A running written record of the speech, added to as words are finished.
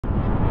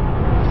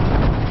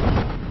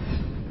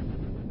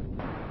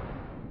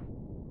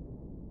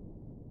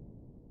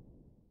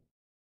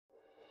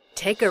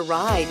Take a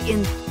ride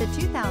in the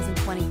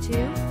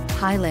 2022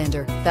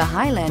 Highlander. The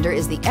Highlander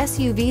is the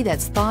SUV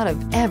that's thought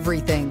of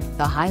everything.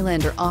 The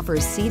Highlander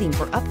offers seating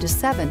for up to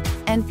 7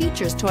 and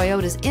features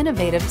Toyota's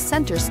innovative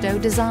center stow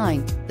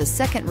design. The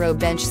second row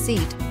bench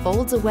seat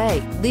folds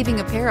away,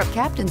 leaving a pair of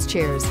captain's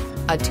chairs.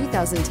 A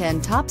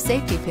 2010 top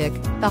safety pick,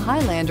 the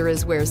Highlander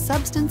is where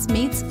substance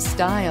meets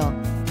style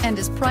and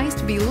is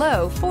priced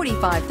below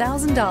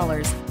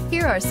 $45,000.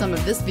 Here are some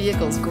of this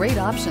vehicle's great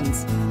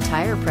options: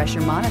 tire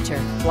pressure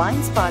monitor,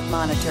 blind spot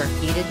monitor,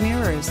 heated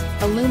mirrors,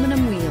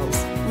 aluminum wheels,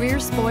 rear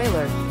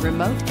spoiler,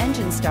 remote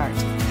engine start,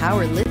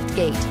 power lift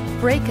gate,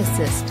 brake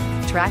assist,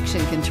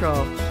 traction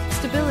control,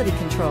 stability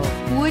control.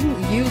 Wouldn't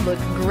you look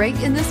great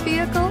in this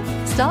vehicle?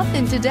 Stop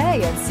in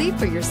today and see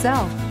for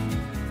yourself.